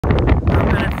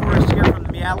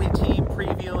Galley team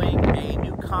previewing a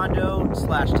new condo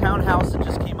slash townhouse that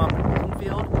just came up in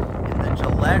Bloomfield in the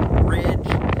Gillette Ridge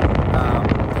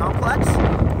complex.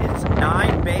 It's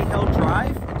 9 Bay Hill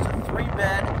Drive. It's a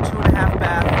 3-bed, 2.5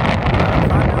 bath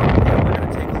condo, and we're going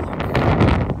to take a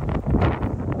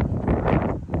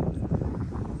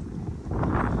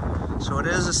look. So it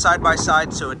is a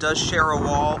side-by-side, so it does share a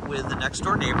wall with the next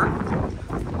door neighbor.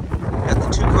 Got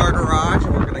the 2-car garage,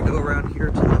 and we're going to go around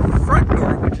here to the front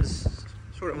door, which is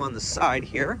sort of on the side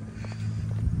here.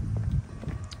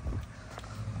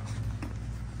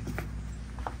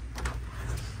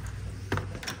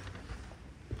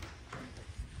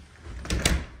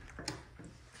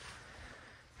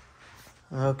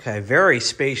 Okay, very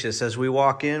spacious. As we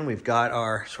walk in, we've got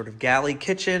our sort of galley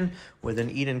kitchen with an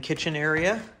eat-in kitchen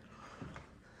area.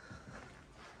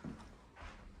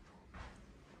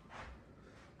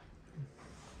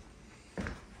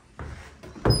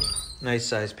 Nice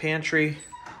sized pantry.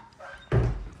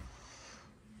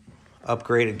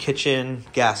 Upgraded kitchen,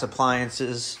 gas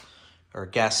appliances, or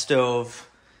gas stove,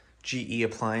 GE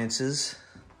appliances.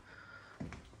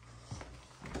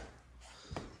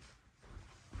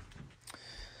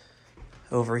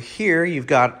 Over here, you've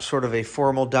got sort of a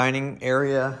formal dining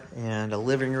area and a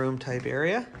living room type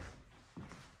area.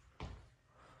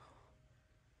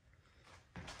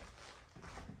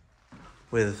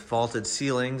 With vaulted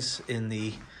ceilings in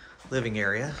the living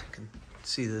area. You can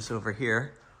see this over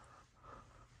here.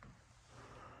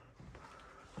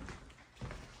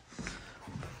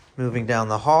 Moving down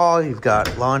the hall, you've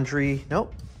got laundry,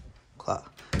 coat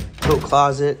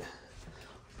closet.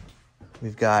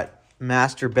 We've got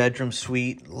master bedroom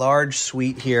suite, large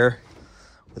suite here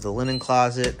with a linen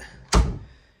closet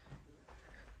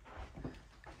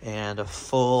and a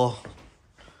full,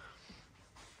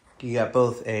 you got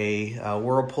both a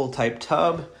Whirlpool type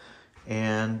tub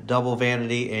and double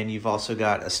vanity, and you've also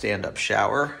got a stand-up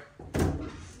shower.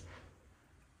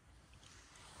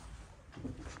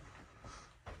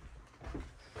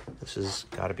 This has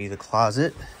got to be the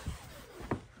closet.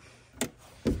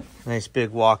 Nice big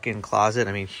walk-in closet.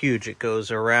 I mean, huge. It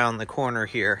goes around the corner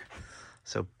here.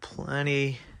 So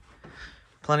plenty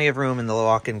of room in the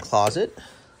walk-in closet.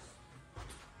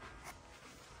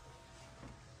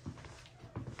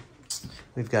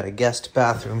 We've got a guest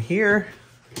bathroom here.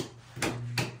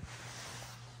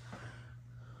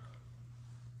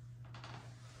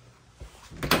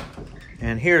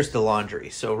 And here's the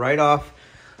laundry. So right off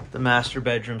the master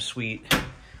bedroom suite,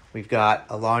 we've got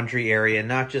a laundry area,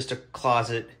 not just a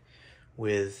closet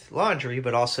with laundry,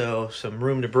 but also some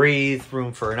room to breathe,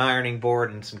 room for an ironing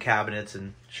board, and some cabinets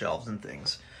and shelves and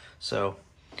things. So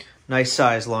nice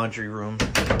size laundry room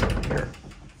here.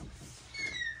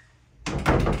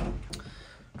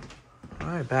 All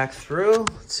right, back through.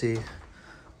 Let's see.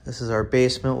 This is our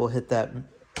basement. We'll hit that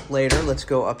later. Let's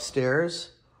go upstairs.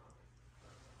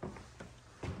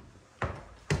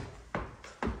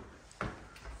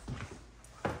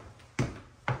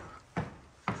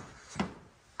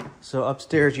 So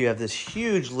upstairs you have this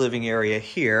huge living area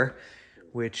here,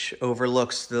 which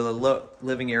overlooks the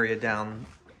living area down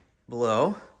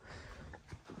below.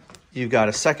 You've got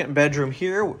a second bedroom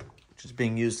here, which is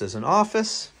being used as an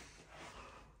office.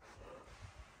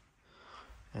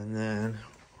 And then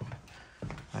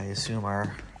I assume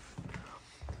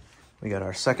we got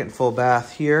our second full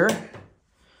bath here.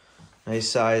 Nice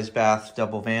size bath,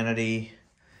 double vanity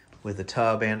with a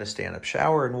tub and a stand-up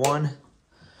shower in one.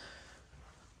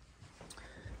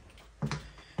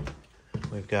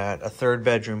 We've got a third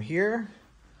bedroom here.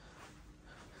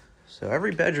 So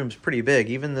every bedroom's pretty big,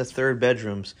 even the third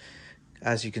bedrooms.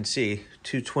 As you can see,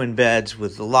 2 twin beds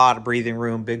with a lot of breathing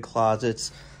room, big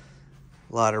closets,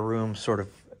 a lot of room sort of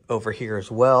over here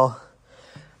as well.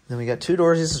 Then we got 2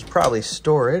 doors. This is probably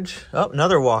storage. Oh,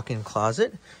 another walk-in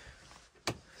closet.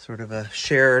 Sort of a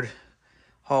shared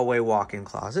hallway walk-in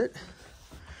closet.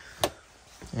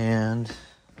 And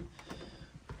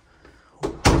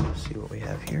let's see what we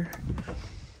have here.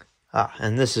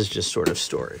 And this is just sort of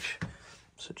storage.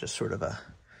 So just sort of a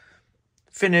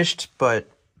finished but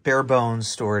bare bones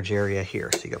storage area here.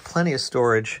 So you got plenty of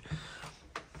storage.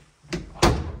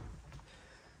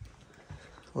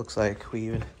 Looks like we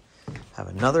even have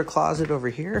another closet over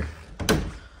here.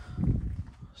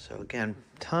 So again,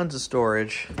 tons of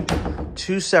storage.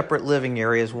 2 separate living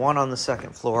areas, one on the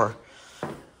second floor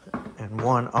and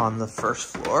one on the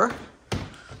first floor.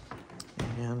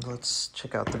 And let's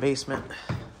check out the basement.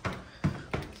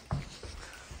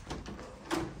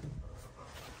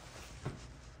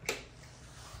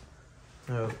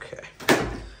 Okay.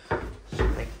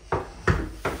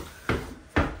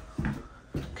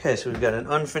 Okay, so we've got an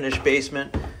unfinished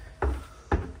basement,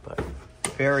 but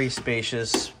Very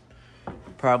spacious,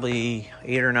 probably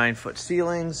 8 or 9 foot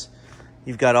ceilings.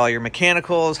 You've got all your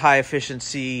mechanicals, high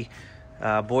efficiency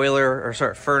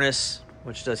furnace,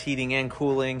 which does heating and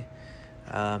cooling.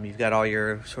 You've got all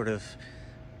your sort of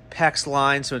PEX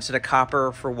lines. So instead of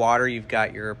copper for water, you've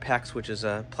got your PEX, which is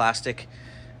a plastic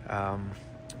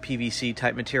PVC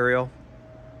type material.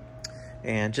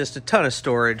 And just a ton of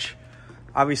storage.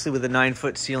 Obviously with the 9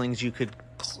 foot ceilings, you could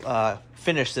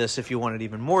finish this if you wanted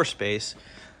even more space.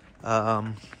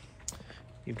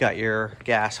 You've got your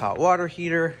gas hot water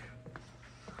heater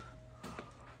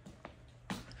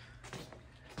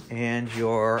and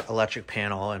your electric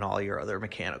panel and all your other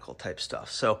mechanical type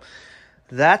stuff. So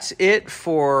that's it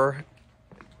for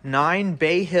 9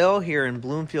 Bay Hill here in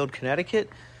Bloomfield, Connecticut.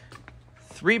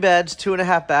 3 beds,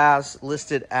 2.5 baths,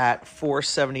 listed at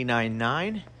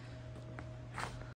 $479,900.